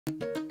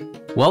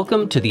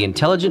Welcome to the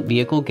Intelligent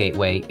Vehicle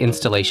Gateway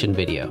installation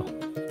video.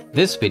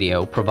 This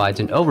video provides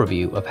an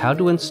overview of how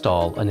to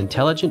install an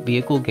Intelligent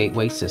Vehicle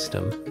Gateway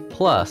system,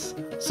 plus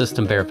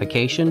system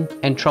verification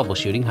and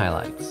troubleshooting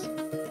highlights.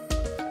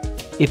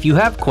 If you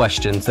have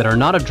questions that are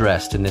not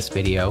addressed in this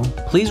video,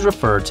 please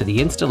refer to the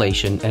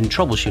installation and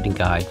troubleshooting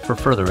guide for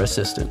further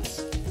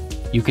assistance.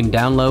 You can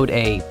download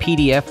a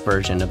PDF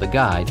version of the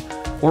guide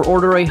or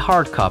order a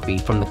hard copy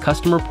from the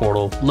customer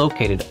portal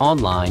located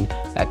online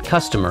at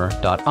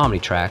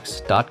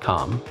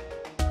customer.omnitracs.com.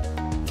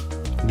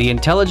 The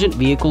Intelligent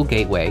Vehicle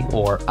Gateway,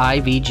 or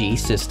IVG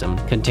system,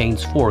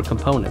 contains 4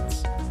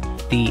 components: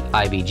 the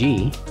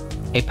IVG,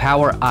 a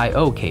power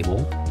I/O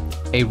cable,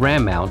 a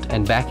RAM mount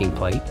and backing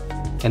plate,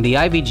 and the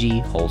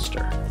IVG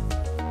holster.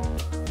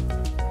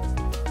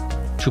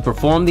 To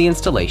perform the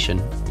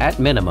installation, at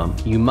minimum,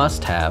 you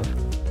must have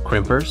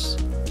crimpers,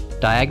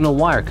 diagonal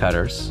wire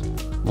cutters,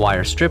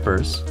 wire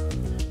strippers,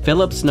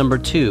 Phillips number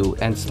 2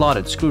 and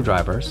slotted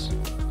screwdrivers,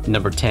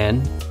 number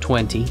 10,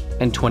 20,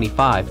 and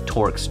 25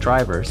 Torx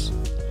drivers,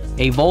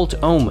 a volt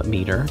ohm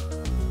meter,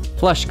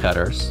 flush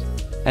cutters,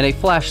 and a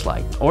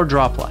flashlight or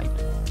drop light.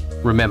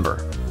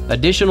 Remember,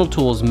 additional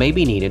tools may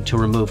be needed to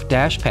remove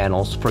dash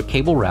panels for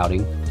cable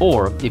routing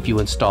or if you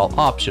install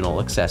optional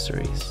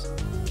accessories.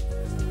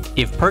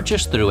 If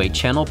purchased through a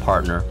channel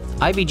partner,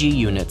 IVG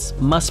units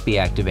must be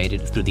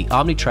activated through the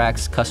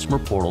Omnitracs customer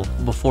portal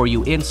before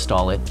you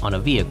install it on a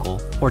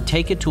vehicle or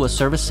take it to a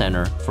service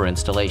center for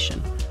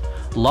installation.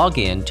 Log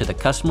in to the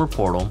customer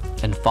portal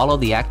and follow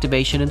the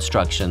activation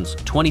instructions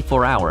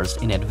 24 hours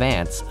in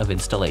advance of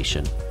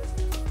installation.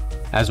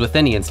 As with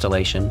any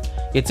installation,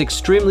 it's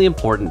extremely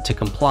important to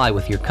comply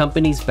with your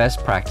company's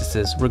best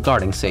practices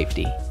regarding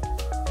safety.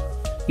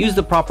 Use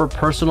the proper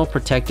personal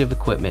protective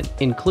equipment,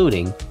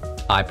 including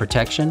eye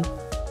protection,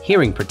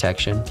 hearing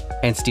protection,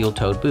 and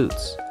steel-toed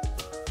boots.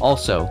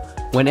 Also,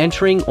 when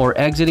entering or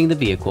exiting the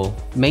vehicle,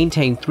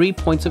 maintain 3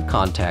 points of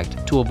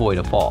contact to avoid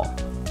a fall.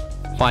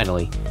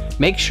 Finally,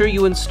 make sure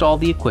you install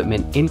the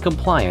equipment in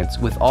compliance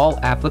with all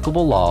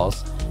applicable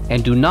laws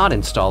and do not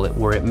install it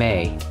where it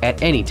may,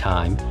 at any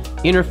time,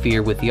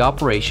 interfere with the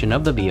operation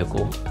of the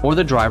vehicle or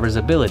the driver's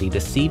ability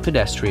to see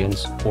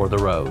pedestrians or the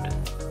road.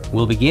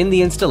 We'll begin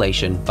the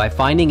installation by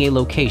finding a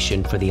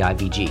location for the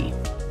IVG.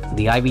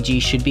 The IVG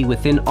should be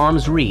within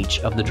arm's reach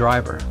of the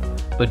driver,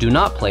 but do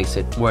not place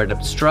it where it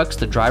obstructs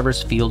the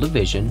driver's field of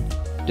vision,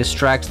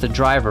 distracts the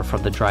driver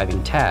from the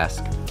driving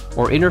task,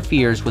 or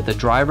interferes with the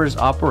driver's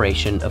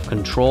operation of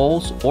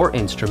controls or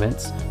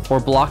instruments, or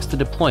blocks the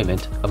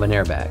deployment of an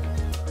airbag.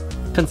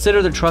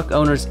 Consider the truck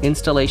owner's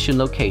installation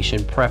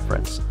location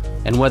preference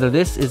and whether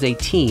this is a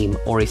team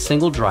or a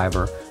single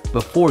driver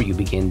before you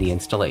begin the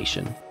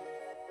installation.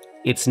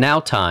 It's now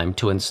time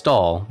to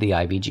install the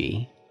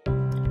IVG.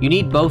 You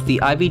need both the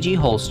IVG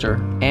holster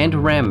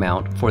and RAM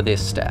mount for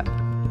this step.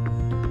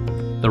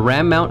 The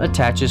RAM mount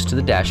attaches to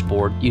the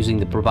dashboard using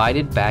the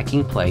provided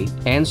backing plate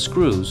and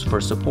screws for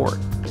support.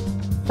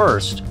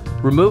 First,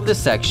 remove the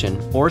section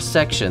or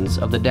sections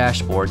of the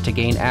dashboard to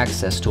gain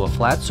access to a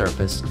flat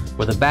surface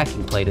where the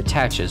backing plate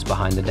attaches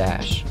behind the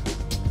dash.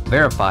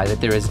 Verify that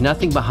there is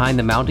nothing behind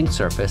the mounting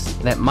surface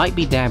that might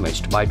be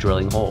damaged by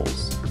drilling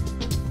holes.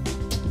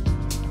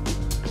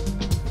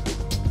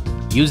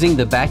 Using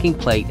the backing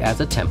plate as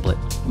a template,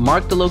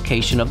 mark the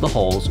location of the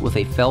holes with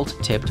a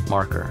felt-tipped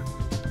marker.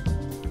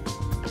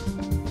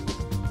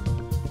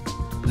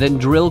 Then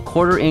drill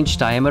 1/4 inch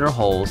diameter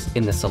holes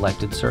in the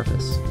selected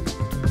surface.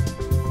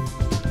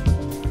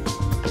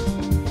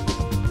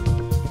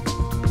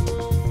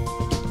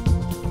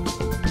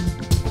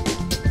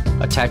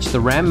 Attach the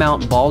RAM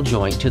mount ball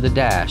joint to the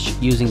dash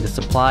using the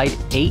supplied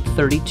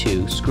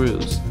 832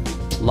 screws,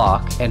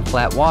 lock and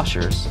flat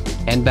washers,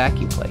 and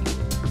backing plate.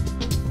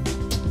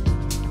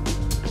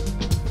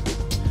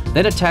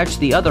 Then attach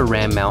the other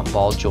RAM mount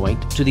ball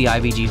joint to the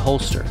IVG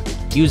holster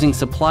using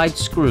supplied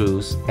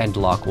screws and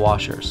lock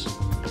washers.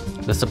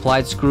 The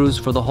supplied screws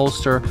for the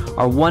holster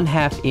are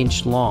 1/2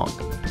 inch long.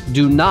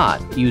 Do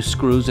not use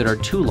screws that are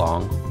too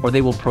long or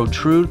they will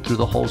protrude through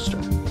the holster.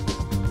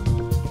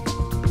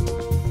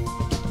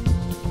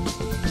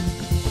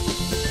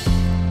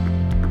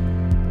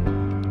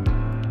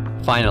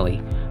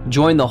 Finally,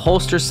 join the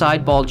holster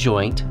side ball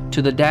joint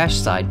to the dash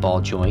side ball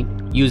joint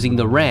using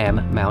the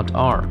RAM mount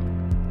arm.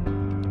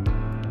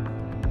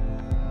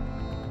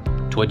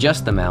 To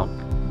adjust the mount,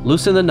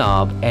 loosen the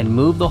knob and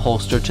move the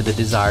holster to the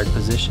desired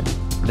position,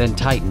 then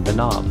tighten the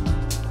knob.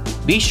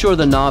 Be sure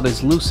the knob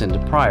is loosened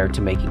prior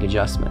to making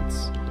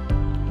adjustments.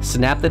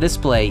 Snap the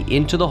display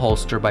into the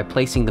holster by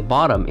placing the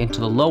bottom into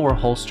the lower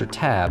holster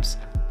tabs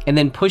and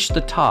then push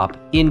the top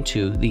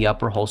into the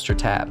upper holster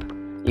tab.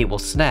 It will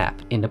snap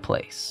into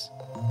place.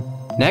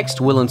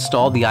 Next, we'll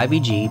install the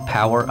IVG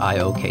power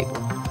I/O cable.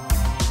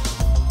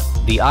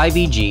 The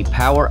IVG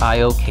power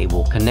I/O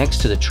cable connects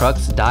to the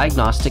truck's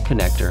diagnostic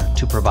connector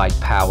to provide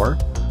power,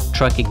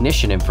 truck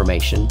ignition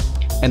information,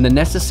 and the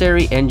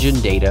necessary engine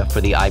data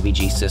for the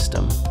IVG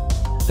system.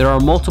 There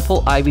are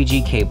multiple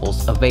IVG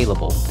cables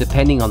available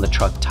depending on the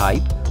truck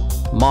type,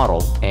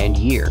 model, and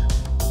year.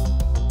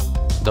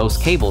 Those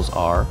cables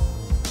are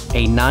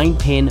a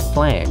 9-pin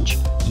flange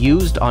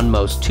used on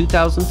most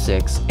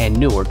 2006 and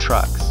newer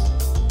trucks,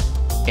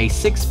 a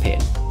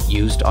 6-pin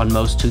used on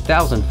most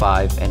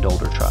 2005 and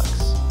older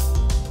trucks,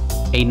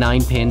 a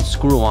 9-pin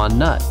screw-on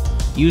nut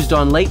used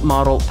on late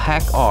model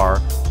PAC-R,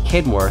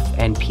 Kenworth,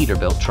 and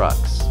Peterbilt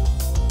trucks,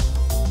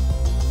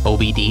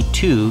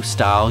 OBD2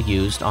 style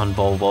used on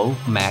Volvo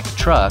Mack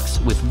trucks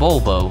with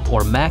Volvo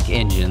or Mack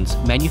engines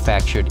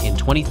manufactured in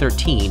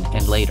 2013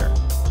 and later,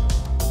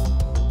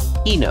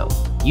 Hino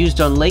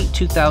used on late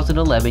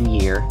 2011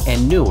 year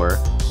and newer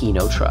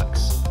Hino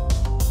trucks,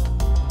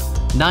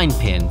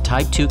 9-pin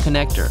Type 2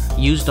 connector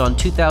used on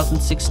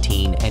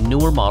 2016 and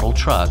newer model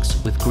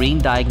trucks with green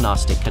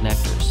diagnostic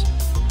connectors.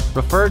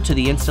 Refer to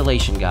the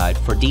installation guide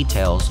for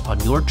details on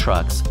your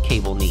truck's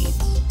cable needs.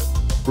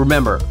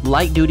 Remember,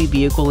 light-duty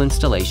vehicle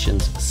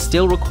installations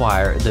still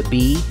require the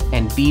B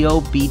and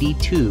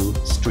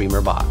BOBD2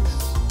 streamer box.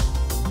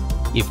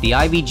 If the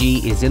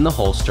IVG is in the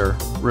holster,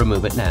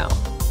 remove it now.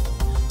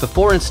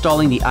 Before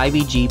installing the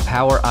IVG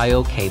Power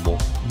I/O cable,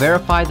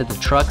 verify that the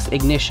truck's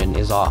ignition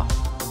is off.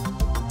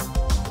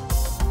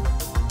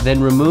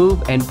 Then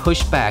remove and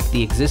push back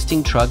the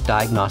existing truck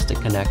diagnostic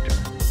connector.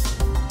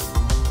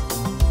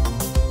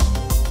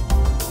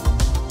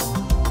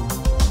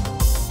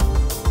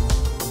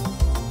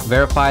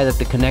 Verify that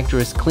the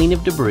connector is clean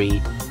of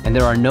debris and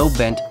there are no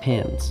bent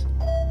pins.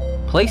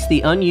 Place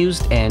the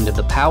unused end of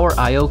the Power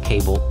I/O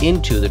cable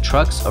into the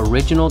truck's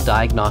original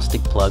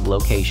diagnostic plug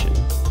location.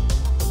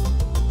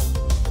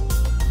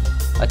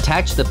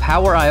 Attach the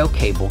Power I/O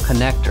cable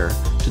connector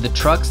to the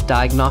truck's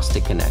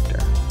diagnostic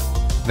connector.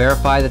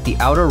 Verify that the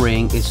outer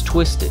ring is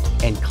twisted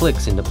and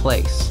clicks into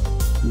place.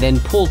 Then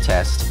pull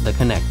test the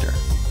connector.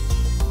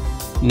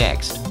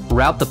 Next,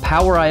 route the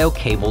Power I/O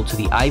cable to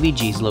the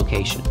IVG's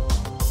location.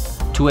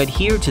 To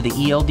adhere to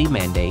the ELD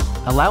mandate,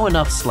 allow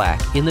enough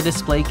slack in the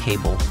display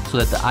cable so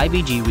that the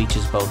IVG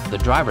reaches both the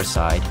driver's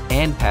side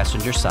and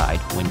passenger side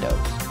windows.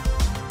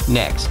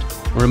 Next,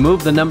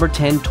 remove the number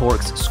 10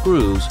 Torx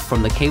screws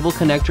from the cable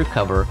connector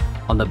cover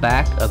on the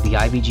back of the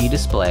IVG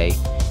display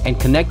and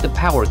connect the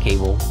power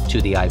cable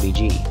to the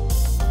IVG.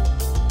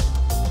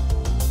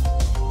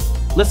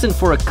 Listen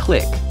for a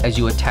click as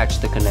you attach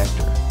the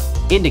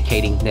connector,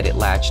 indicating that it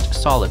latched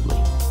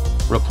solidly.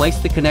 Replace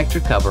the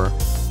connector cover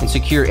and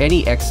secure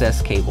any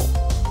excess cable.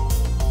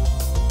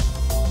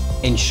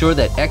 Ensure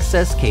that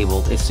excess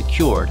cable is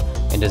secured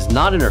and does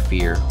not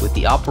interfere with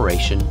the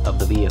operation of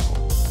the vehicle.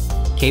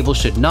 Cable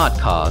should not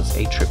cause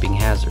a tripping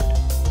hazard.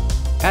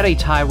 Add a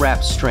tie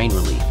wrap strain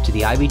relief to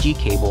the IVG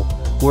cable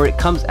where it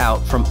comes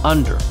out from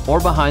under or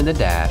behind the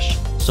dash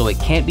so it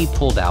can't be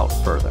pulled out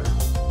further.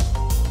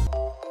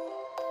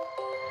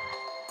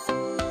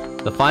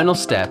 The final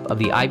step of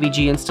the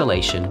IVG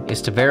installation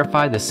is to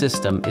verify the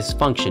system is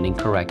functioning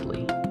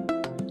correctly.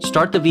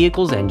 Start the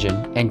vehicle's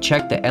engine and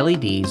check the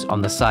LEDs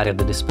on the side of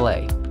the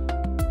display.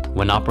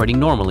 When operating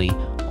normally,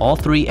 all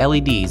 3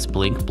 LEDs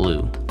blink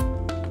blue.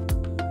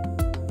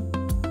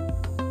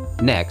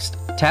 Next,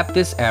 tap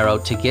this arrow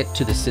to get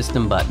to the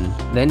system button,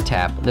 then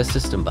tap the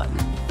system button.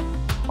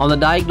 On the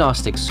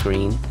diagnostic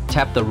screen,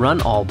 tap the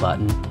Run All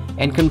button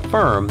and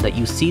confirm that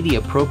you see the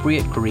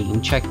appropriate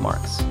green check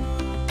marks.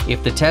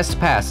 If the test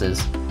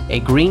passes,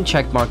 a green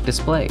check mark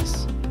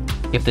displays.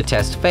 If the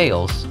test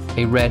fails,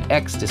 a red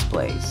X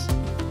displays.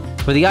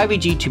 For the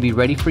IVG to be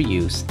ready for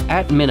use,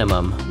 at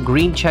minimum,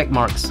 green check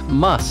marks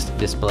must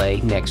display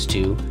next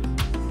to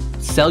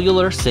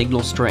cellular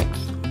signal strength,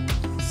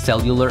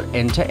 cellular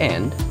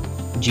end-to-end,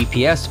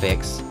 GPS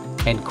fix,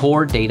 and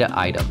core data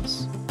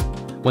items.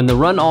 When the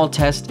Run All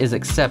test is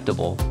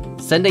acceptable,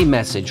 send a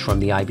message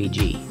from the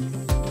IVG.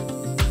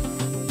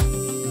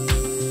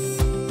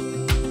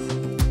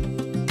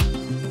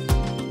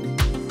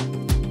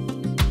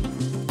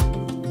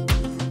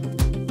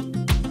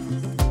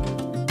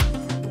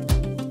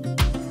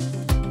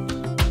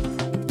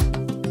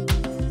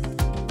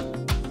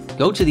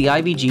 Go to the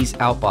IVG's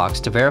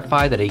outbox to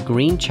verify that a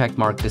green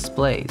checkmark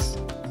displays,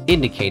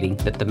 indicating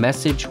that the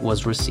message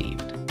was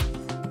received.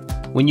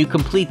 When you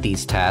complete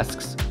these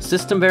tasks,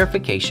 system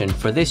verification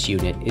for this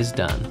unit is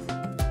done.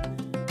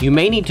 You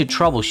may need to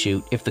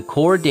troubleshoot if the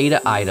core data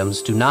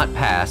items do not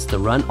pass the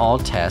Run All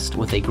test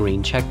with a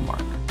green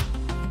checkmark.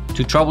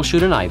 To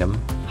troubleshoot an item,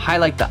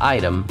 highlight the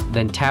item,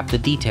 then tap the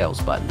Details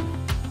button.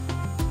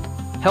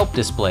 Help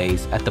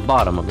displays at the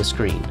bottom of the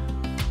screen.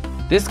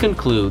 This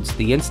concludes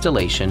the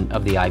installation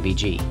of the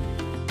IVG.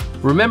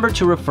 Remember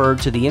to refer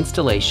to the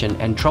installation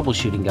and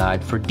troubleshooting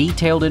guide for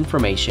detailed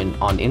information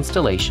on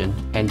installation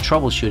and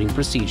troubleshooting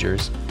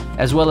procedures,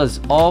 as well as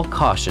all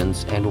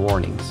cautions and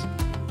warnings.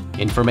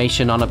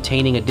 Information on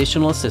obtaining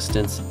additional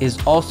assistance is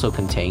also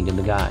contained in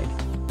the guide.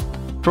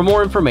 For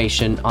more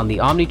information on the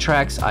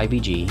Omnitracs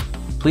IVG,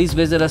 please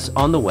visit us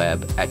on the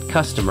web at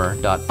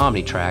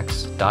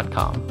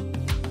customer.omnitracs.com.